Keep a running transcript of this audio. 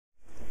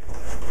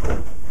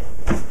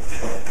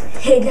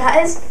Hey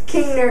guys,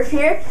 King Nerf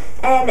here,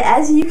 and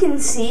as you can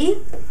see,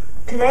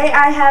 today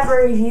I have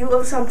a review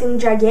of something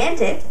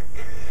gigantic.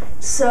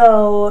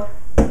 So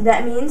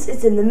that means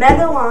it's in the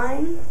Mega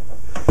line,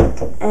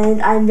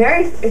 and I'm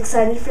very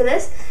excited for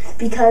this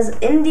because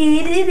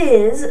indeed it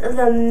is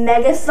the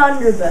Mega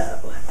Thunderbow.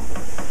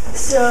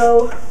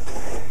 So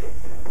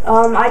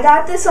I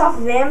got this off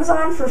of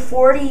Amazon for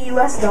 $40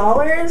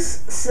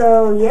 US.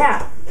 So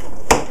yeah.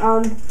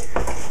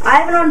 I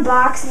haven't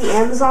unboxed the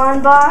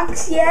Amazon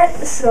box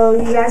yet, so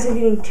you guys are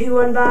getting 2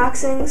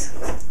 unboxings.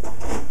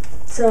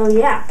 So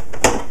yeah,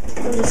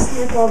 I'll just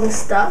snip all this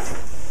stuff.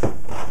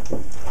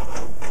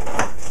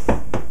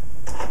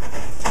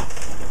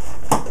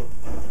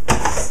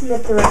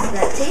 Snip the rest of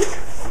that tape.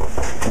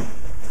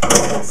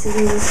 Place it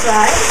to the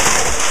side.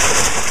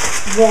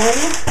 Then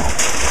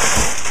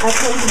I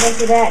cleanse a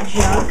bunch of that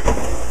junk.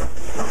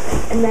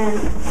 And then,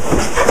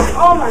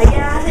 oh my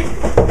god,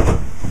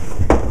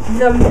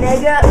 the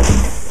Mega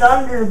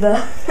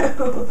Thunderbow.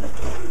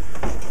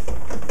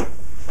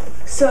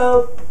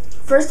 So,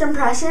 first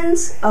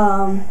impressions,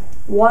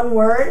 one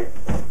word,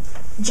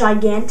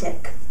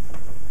 gigantic.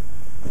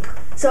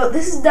 So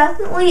this is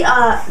definitely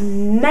a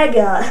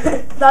Mega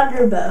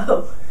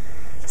Thunderbow.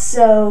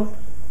 So,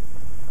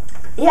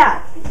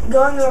 yeah,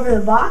 going over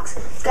the box,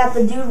 it's got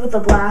the dude with the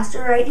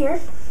blaster right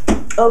here.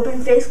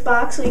 Open face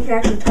box so you can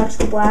actually touch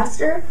the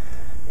blaster.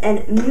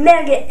 And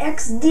Mega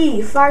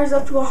XD fires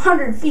up to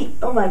 100 feet.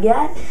 Oh my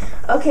god.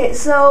 Okay,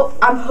 so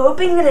I'm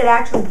hoping that it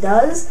actually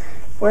does.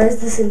 Whereas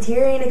the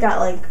Centurion, it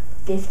got like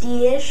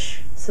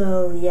 50-ish.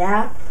 So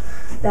yeah,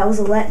 that was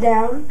a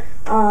letdown.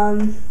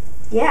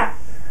 Yeah.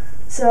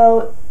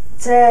 So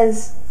it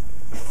says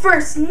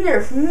first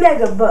Nerf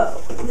Mega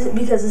Bow,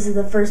 because this is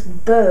the first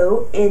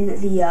bow in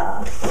the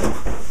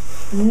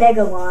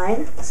Mega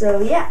line.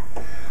 So yeah,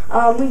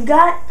 we've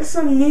got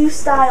some new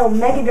style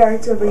Mega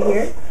Darts over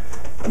here.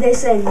 They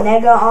say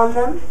Mega on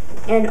them,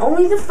 and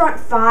only the front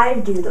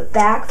 5 do. The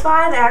back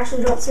 5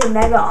 actually don't say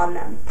Mega on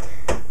them.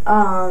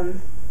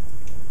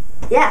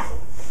 Yeah.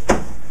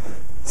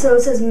 So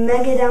it says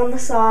Mega down the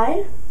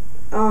side.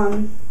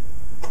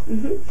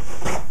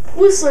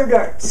 Whistler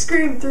Dart,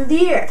 scream through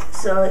the air.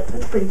 So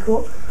it's pretty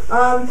cool.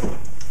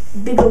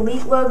 Big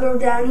Elite logo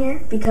down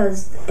here,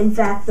 because in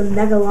fact the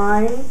Mega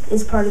line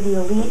is part of the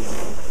Elite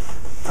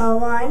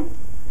line.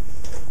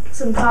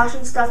 Some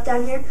caution stuff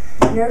down here,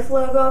 Nerf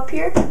logo up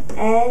here,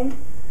 and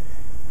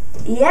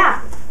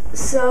yeah,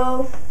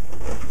 so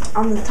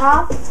on the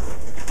top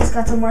it's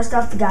got some more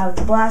stuff, the guy with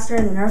the blaster,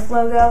 the Nerf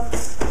logo.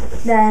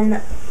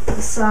 Then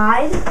the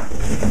side,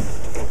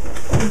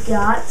 we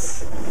got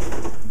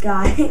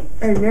guy,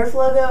 or Nerf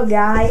logo,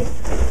 guy.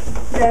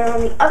 Then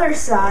on the other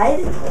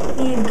side,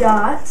 you've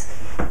got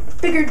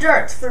bigger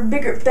darts for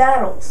bigger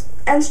battles.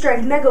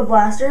 N-Strike Mega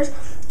Blasters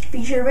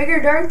feature bigger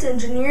darts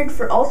engineered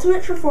for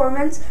ultimate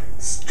performance,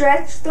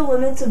 stretch the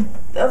limits of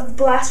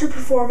blaster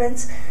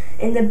performance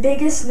in the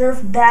biggest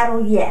Nerf battle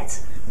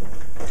yet.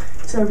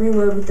 So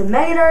reload with the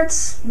Mega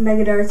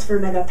Darts for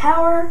Mega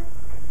Power.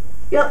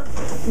 Yep,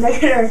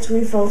 Mega Darts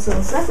refill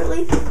sold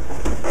separately.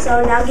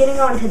 So now getting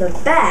on to the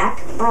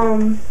back,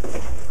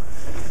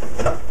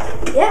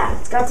 yeah,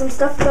 it's got some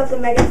stuff about the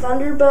Mega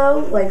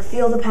Thunderbow, like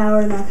feel the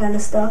power and that kind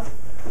of stuff.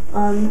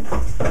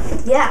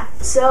 Yeah,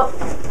 so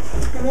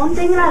one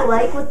thing that I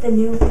like with the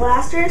new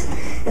blasters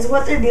is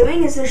what they're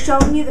doing is they're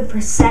showing you the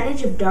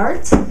percentage of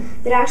darts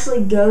that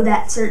actually go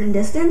that certain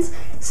distance.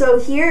 So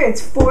here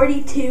it's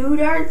 42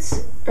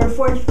 darts, or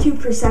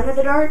 42% of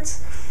the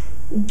darts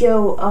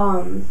go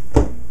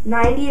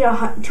 90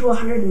 to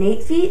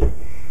 108 feet,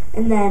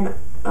 and then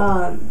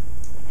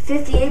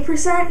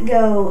 58%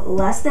 go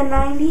less than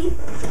 90.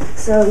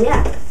 So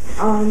yeah,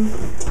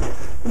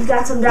 we've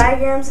got some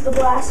diagrams of the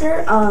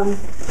blaster.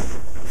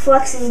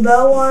 Flexing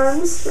bow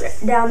arms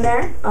down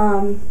there.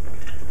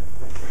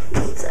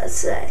 What's that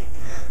say?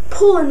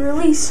 Pull and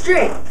release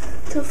string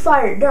to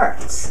fire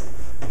darts.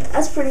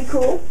 That's pretty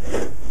cool.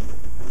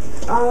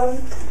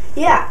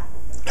 Yeah,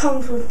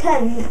 comes with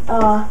 10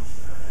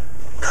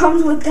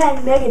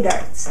 Mega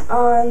Darts.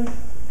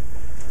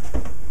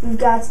 We've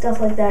got stuff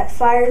like that.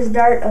 Fires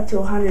dart up to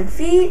 100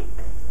 feet.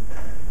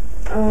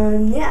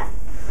 Yeah.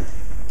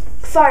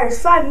 Fires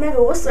 5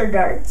 Mega Whistler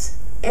Darts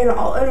in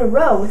a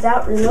row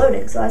without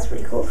reloading, so that's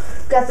pretty cool.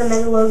 Got the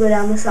Mega logo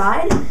down the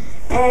side,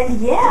 and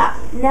yeah,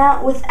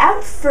 now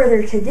without further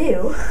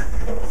ado,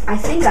 I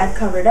think I've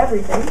covered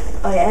everything.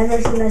 Oh yeah, and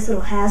there's a nice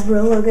little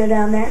Hasbro logo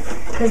down there,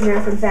 because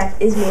Nerf in fact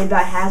is made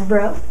by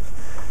Hasbro.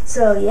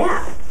 So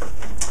yeah,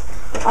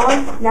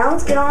 now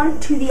let's get on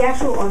to the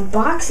actual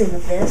unboxing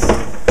of this.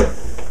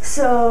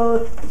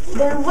 So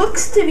there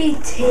looks to be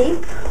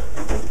tape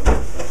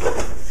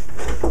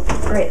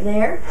right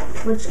there,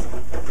 which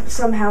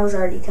somehow is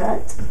already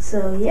cut.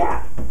 So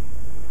yeah,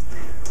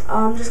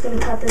 I'm just going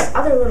to cut this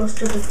other little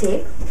strip of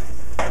tape,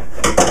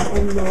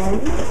 and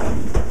then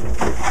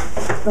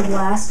the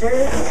blaster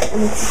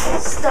and its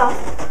stuff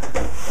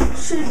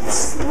should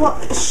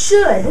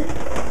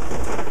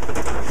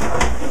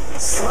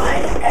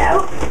slide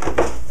out.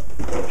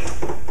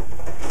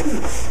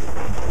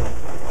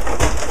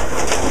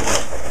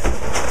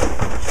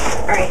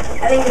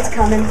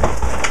 coming.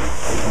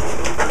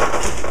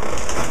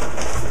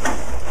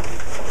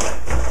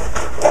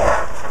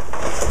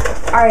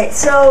 Alright,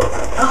 so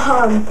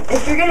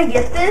if you're gonna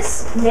get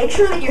this, make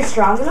sure that you're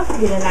strong enough to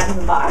get it out of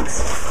the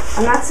box.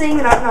 I'm not saying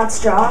that I'm not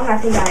strong. I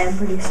think I am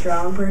pretty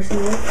strong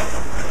personally,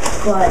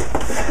 but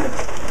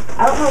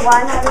I don't know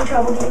why I'm having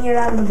trouble getting it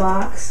out of the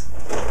box.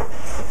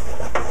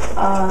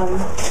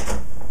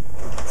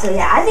 So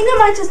yeah, I think I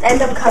might just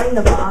end up cutting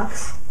the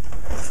box,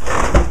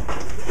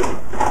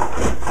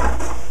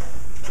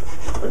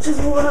 which is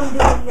what I'm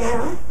doing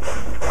now.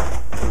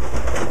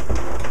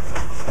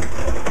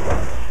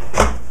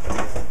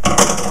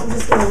 I'm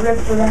just gonna rip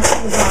the rest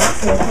of the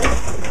box open.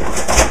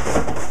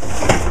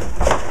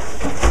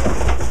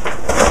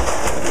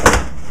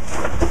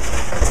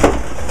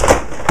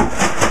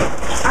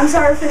 I'm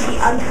sorry for the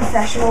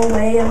unprofessional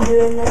way of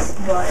doing this,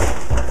 but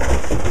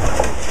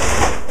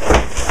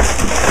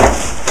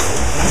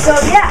so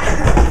yeah,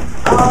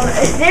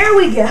 there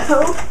we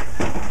go.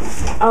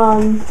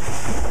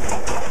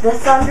 The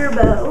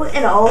thunderbow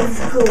in all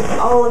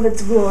of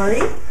its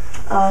glory.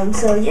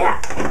 So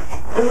yeah,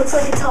 it looks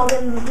like it's held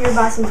in here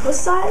by some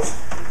twist ties.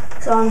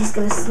 So I'm just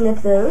gonna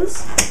snip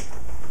those.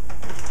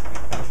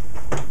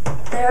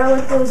 They're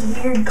like those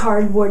weird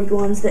cardboardy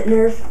ones that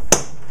Nerf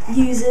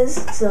uses.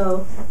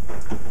 So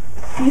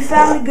if you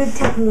found a good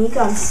technique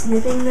on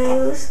snipping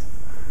those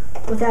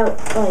without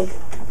like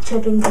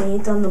chipping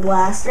paint on the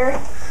blaster,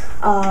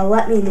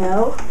 let me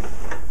know.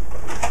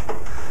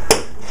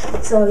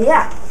 So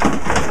yeah,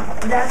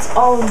 that's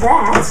all of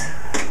that.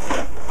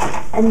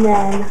 And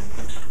then,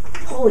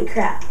 holy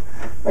crap,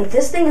 like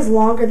this thing is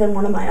longer than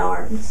one of my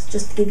arms,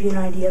 just to give you an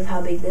idea of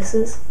how big this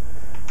is.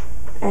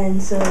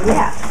 And so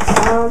yeah,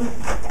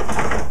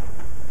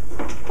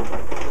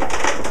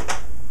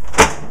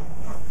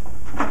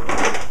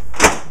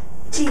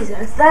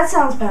 Jesus, that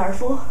sounds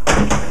powerful.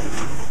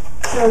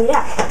 So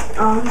yeah,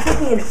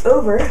 flipping it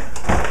over,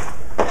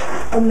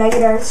 the Mega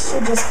Darts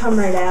should just come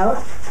right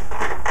out.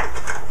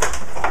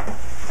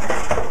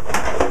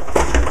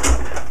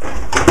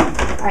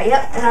 Alright,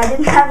 yep, and I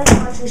didn't have as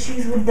much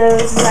issues with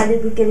those as I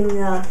did with getting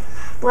the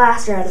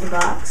blaster out of the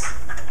box.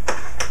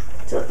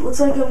 So it looks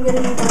like I'm going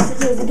to need the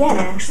scissors again,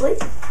 actually.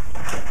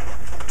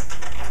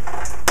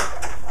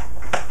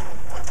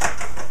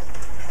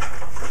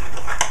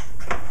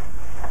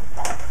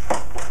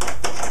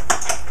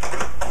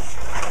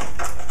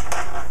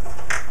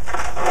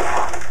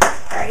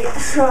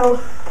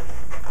 So,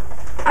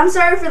 I'm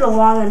sorry for the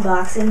long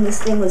unboxing.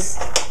 This thing was,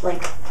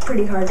 like,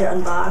 pretty hard to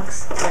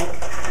unbox. Like,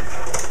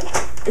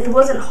 it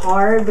wasn't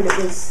hard, but it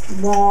was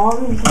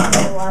long because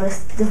there was a lot of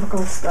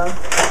difficult stuff.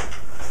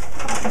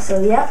 So,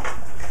 yep.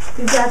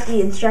 We've got the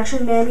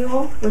instruction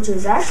manual, which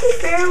is actually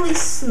fairly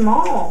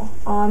small,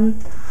 I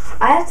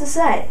have to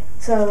say.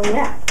 So,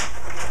 yeah.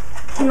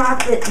 Not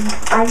that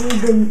I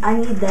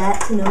need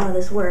that to know how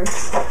this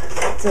works.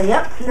 So,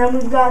 yep. And then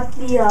we've got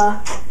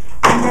the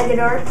Mega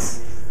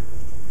Darts.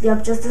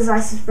 Yep, just as I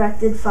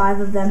suspected, 5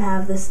 of them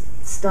have this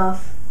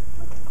stuff,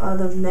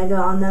 the Mega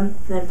on them,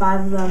 and then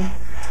 5 of them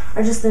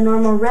are just the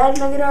normal red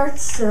Mega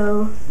Darts,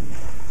 so,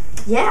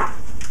 yeah.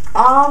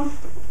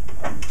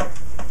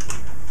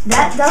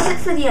 That does it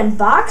for the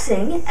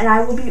unboxing, and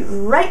I will be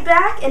right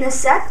back in a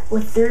sec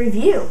with the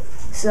review.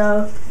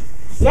 So,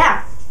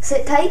 yeah,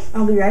 sit tight,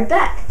 I'll be right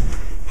back.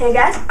 Hey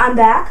guys, I'm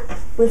back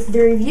with the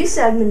review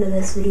segment of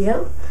this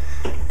video,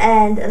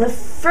 and the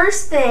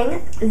first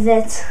thing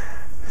that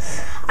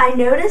I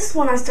noticed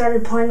when I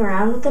started playing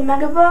around with the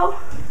Mega Bow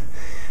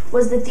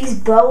was that these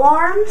bow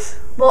arms,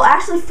 well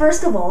actually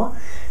first of all,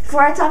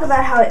 before I talk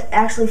about how it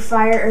actually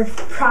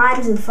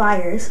primes and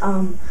fires,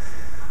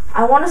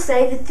 I want to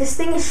say that this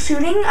thing is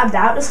shooting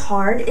about as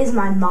hard as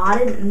my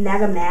modded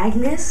Mega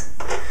Magnus,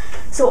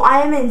 so I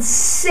am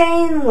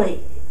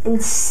insanely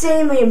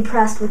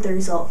impressed with the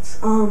results.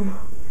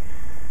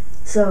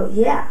 So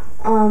yeah,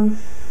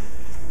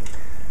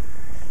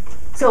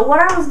 so what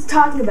I was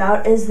talking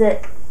about is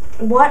that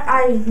what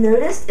I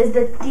noticed is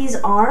that these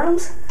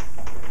arms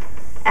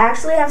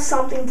actually have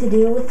something to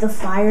do with the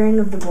firing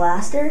of the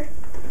blaster.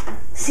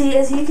 See,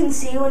 as you can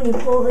see when you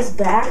pull this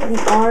back,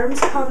 the arms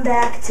come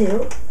back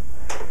too.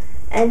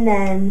 And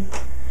then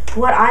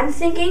what I'm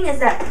thinking is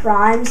that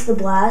primes the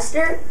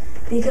blaster,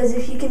 because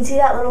if you can see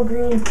that little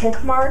green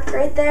tick mark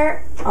right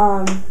there,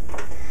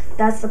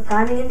 that's the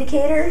priming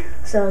indicator.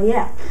 So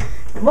yeah,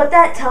 what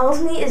that tells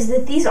me is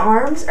that these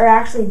arms are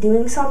actually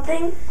doing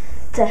something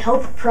to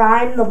help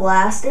prime the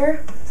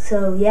blaster.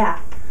 So yeah,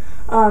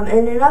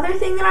 and another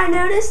thing that I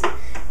noticed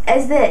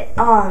is that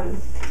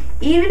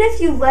even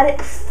if you let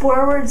it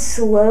forward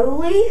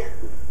slowly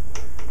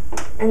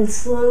and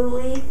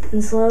slowly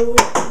and slowly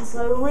and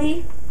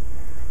slowly,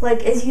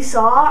 like as you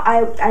saw,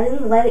 I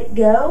didn't let it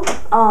go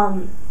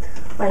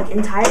like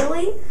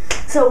entirely.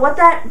 So what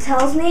that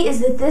tells me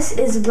is that this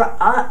is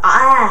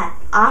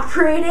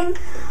operating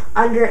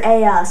under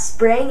a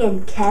spring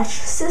and catch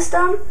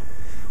system,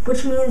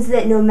 which means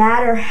that no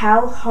matter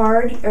how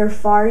hard or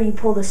far you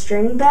pull the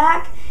string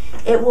back,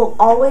 it will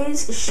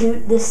always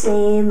shoot the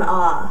same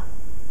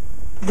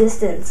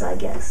distance, I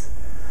guess.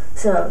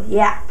 So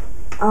yeah,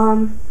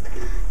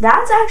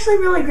 That's actually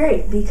really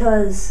great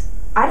because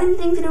I didn't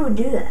think that it would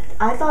do that.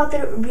 I thought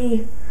that it would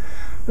be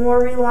more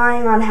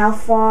relying on how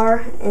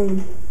far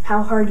and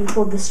how hard you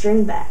pulled the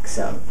string back.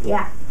 So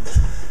yeah.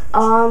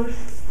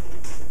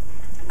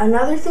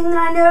 Another thing that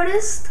I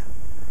noticed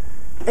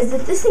is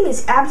that this thing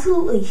is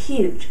absolutely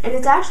huge, and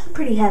it's actually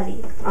pretty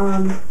heavy.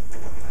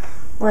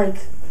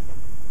 Like,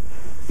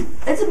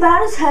 it's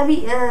about as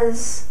heavy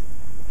as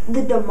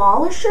the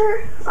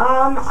Demolisher.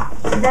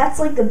 That's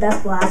like the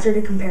best blaster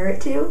to compare it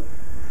to.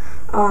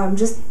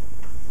 Just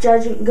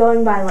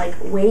going by like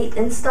weight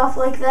and stuff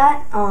like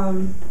that.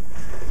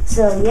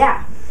 So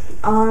yeah.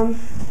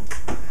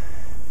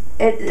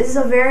 It is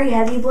a very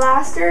heavy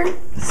blaster.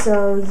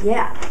 So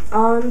yeah.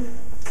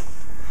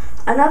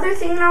 Another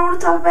thing that I want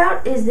to talk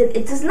about is that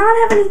it does not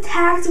have any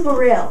tactical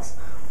rails,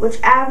 which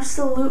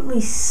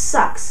absolutely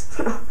sucks.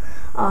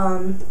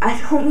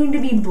 I don't mean to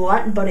be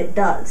blunt, but it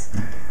does.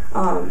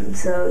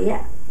 So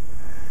yeah.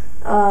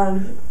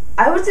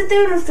 I would say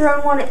they would have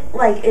thrown one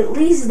like at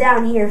least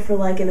down here for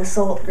like an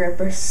assault grip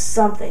or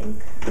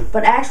something.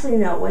 But actually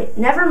no, wait,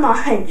 never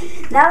mind.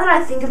 Now that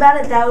I think about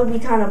it, that would be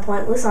kind of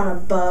pointless on a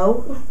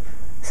bow.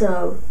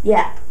 So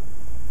yeah.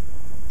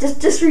 Just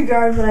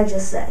disregard what I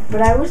just said.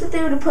 But I wish that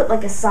they would have put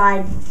like a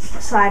side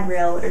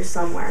rail or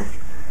somewhere.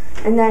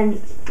 And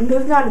then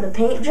moving on to the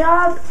paint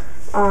job,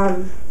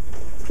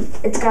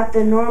 it's got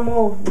the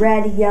normal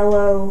red,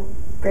 yellow,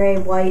 gray,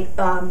 white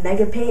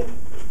mega paint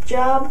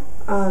job.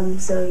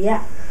 So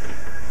yeah.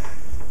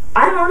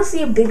 I'm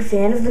honestly a big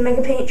fan of the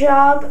mega paint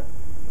job.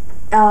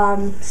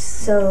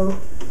 So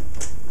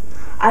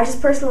I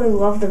just personally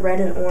love the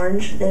red and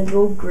orange. They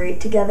go great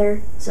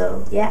together.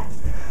 So yeah.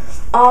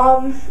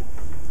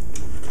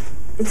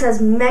 It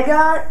says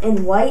Mega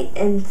in white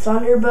and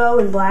Thunderbow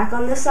in black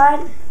on this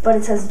side, but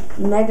it says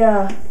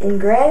Mega in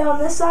gray on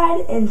this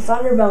side and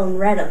Thunderbow in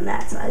red on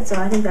that side, so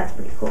I think that's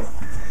pretty cool.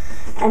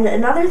 And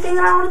another thing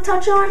that I want to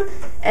touch on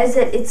is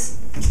that it's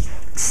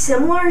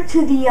similar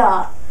to the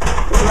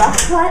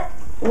rough cut,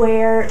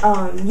 where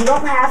you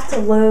don't have to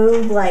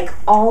load like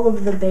all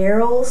of the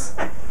barrels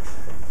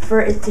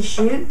for it to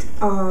shoot.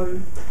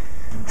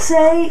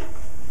 Say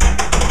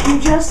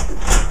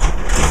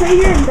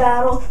you're in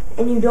battle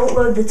and you don't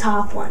load the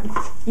top one.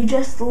 You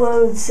just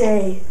load,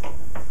 say,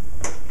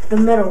 the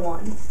middle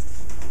one.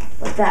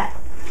 Like that.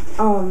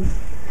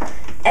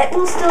 It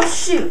will still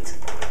shoot.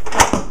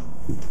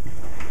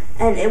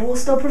 And it will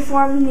still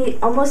perform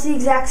almost the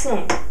exact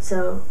same.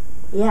 So,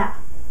 yeah.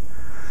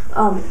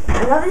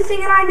 Another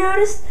thing that I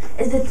noticed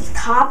is that the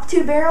top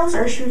two barrels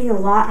are shooting a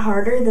lot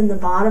harder than the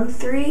bottom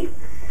three.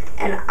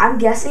 And I'm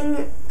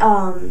guessing,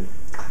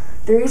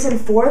 the reason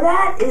for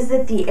that is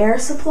that the air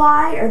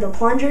supply, or the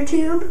plunger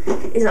tube,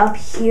 is up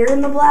here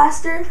in the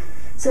blaster,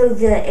 so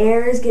the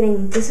air is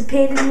getting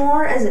dissipated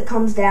more as it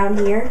comes down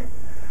here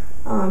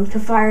to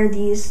fire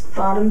these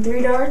bottom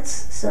three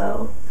darts.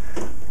 So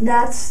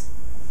that's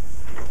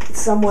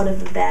somewhat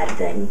of a bad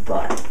thing,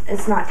 but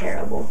it's not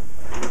terrible.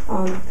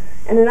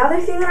 And another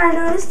thing that I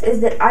noticed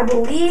is that I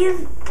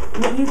believe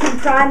that you can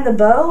prime the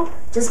bow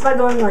just by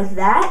going like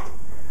that,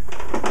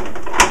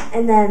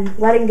 and then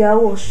letting go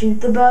will shoot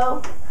the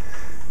bow.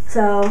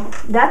 So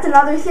that's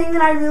another thing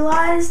that I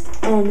realized,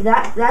 and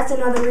that's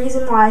another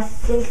reason why I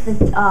think that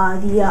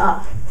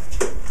the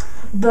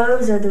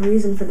bows are the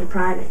reason for the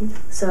priming.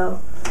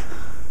 So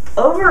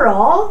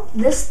overall,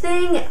 this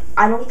thing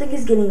I don't think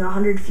is getting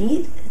 100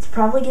 feet. It's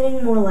probably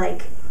getting more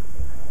like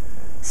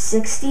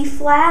 60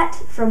 flat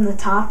from the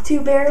top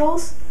two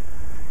barrels,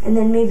 and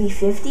then maybe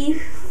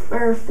 50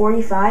 or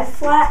 45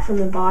 flat from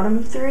the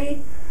bottom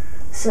three.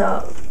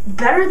 So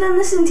better than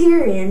the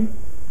Centurion,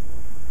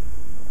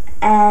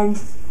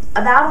 and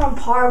about on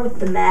par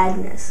with the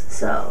Magnus.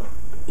 So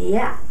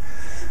yeah.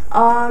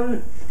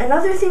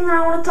 Another thing that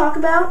I want to talk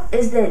about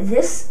is that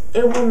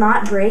it will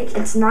not break.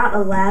 It's not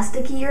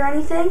elasticy or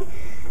anything.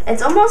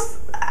 It's almost,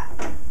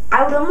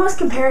 I would almost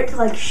compare it to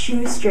like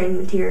shoestring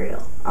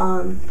material,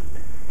 and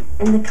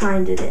the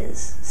kind it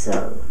is.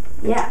 So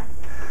yeah.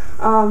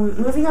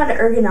 Moving on to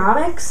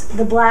ergonomics,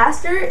 the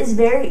blaster is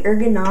very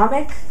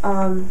ergonomic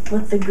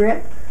with the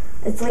grip.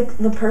 It's like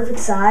the perfect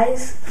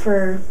size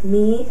for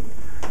me.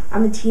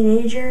 I'm a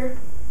teenager,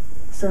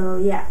 so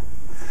yeah.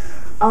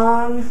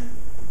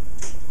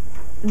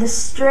 The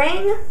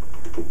string,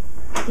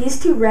 these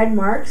two red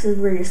marks is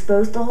where you're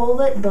supposed to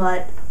hold it,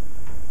 but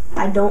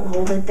I don't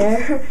hold it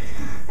there.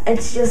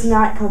 It's just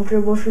not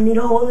comfortable for me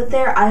to hold it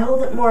there. I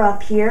hold it more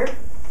up here.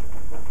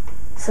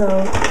 So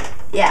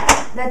yeah,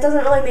 that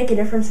doesn't really make a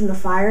difference in the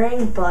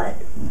firing, but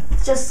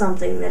it's just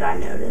something that I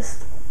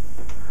noticed.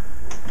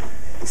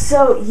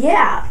 So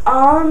yeah,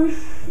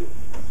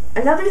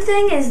 another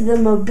thing is the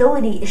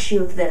mobility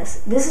issue of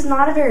this. This is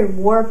not a very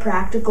war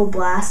practical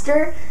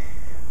blaster,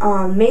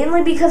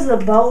 mainly because of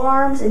the bow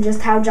arms and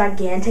just how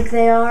gigantic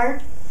they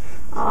are.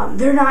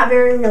 They're not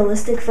very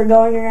realistic for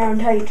going around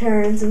tight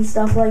turns and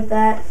stuff like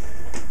that.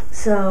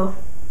 So,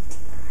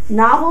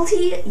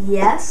 novelty,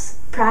 yes.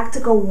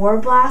 Practical war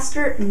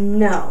blaster,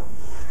 no.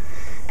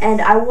 And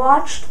I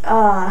watched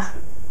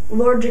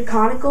Lord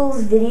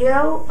Draconical's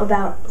video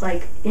about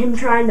like him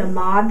trying to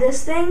mod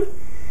this thing,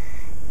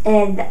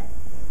 and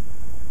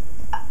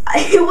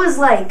it was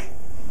like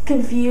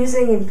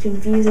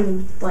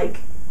confusing,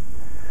 like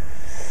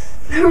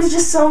there was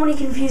just so many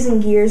confusing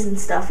gears and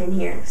stuff in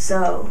here.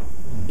 So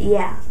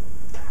yeah,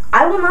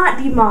 I will not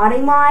be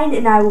modding mine,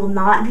 and I will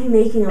not be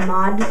making a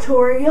mod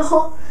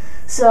tutorial.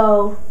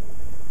 So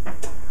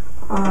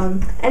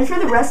and for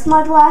the rest of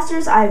my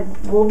blasters, I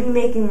will be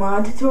making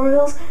mod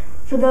tutorials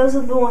for those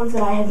of the ones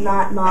that I have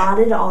not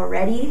modded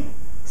already.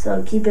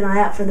 So keep an eye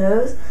out for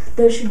those.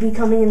 Those should be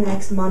coming in the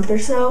next month or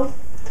so.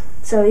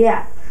 So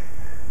yeah,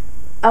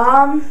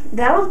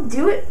 that'll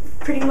do it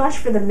pretty much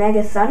for the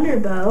Mega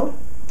Thunderbow.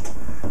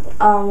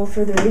 Well,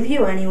 for the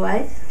review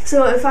anyway.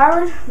 So if I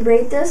were to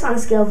rate this on a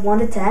scale of 1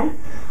 to 10,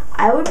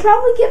 I would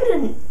probably give it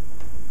an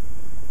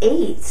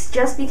 8,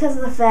 just because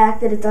of the fact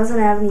that it doesn't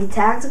have any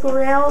tactical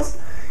rails,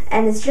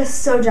 and it's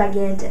just so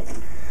gigantic.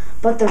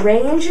 But the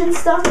range and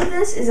stuff of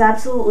this is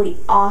absolutely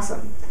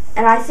awesome.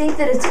 And I think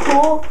that it's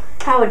cool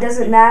how it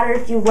doesn't matter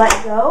if you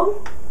let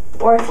go,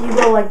 or if you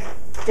go like,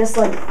 just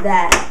like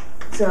that.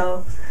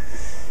 So,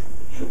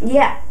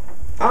 yeah.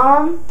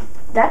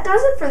 That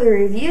does it for the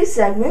review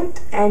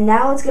segment, and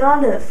now let's get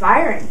on to the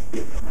firing.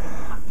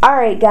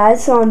 Alright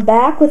guys, so I'm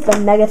back with the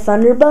Mega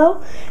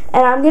Thunderbow,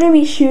 and I'm going to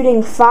be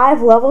shooting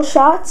 5 level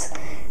shots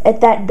at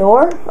that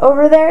door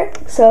over there.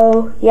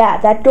 So yeah,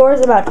 that door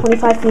is about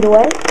 25 feet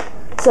away.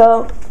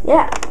 So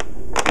yeah,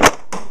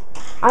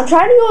 I'm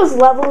trying to go as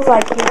level as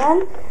I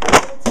can.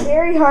 It's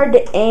very hard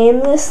to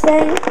aim this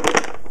thing.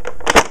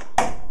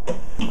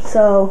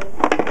 So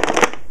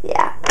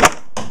yeah.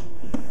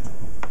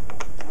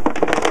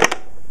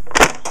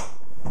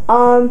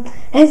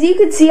 As you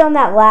can see on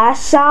that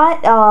last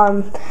shot,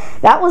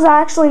 that was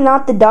actually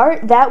not the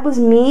dart, that was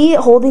me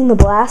holding the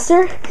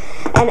blaster.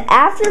 And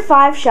after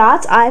 5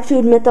 shots, I have to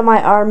admit that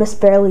my arm is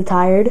barely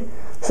tired.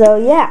 So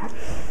yeah.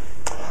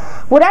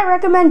 Would I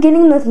recommend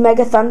getting this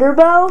Mega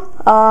Thunderbow?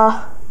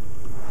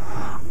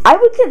 I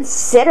would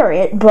consider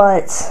it,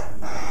 but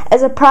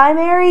as a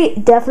primary,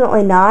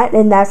 definitely not,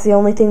 and that's the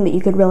only thing that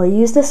you could really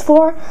use this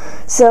for.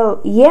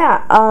 So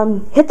yeah,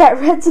 hit that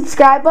red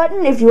subscribe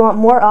button if you want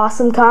more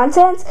awesome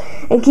content,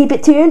 and keep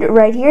it tuned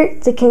right here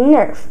to King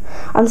Nerf.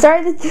 I'm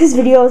sorry that this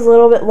video is a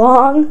little bit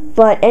long,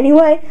 but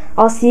anyway,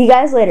 I'll see you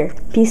guys later.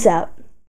 Peace out.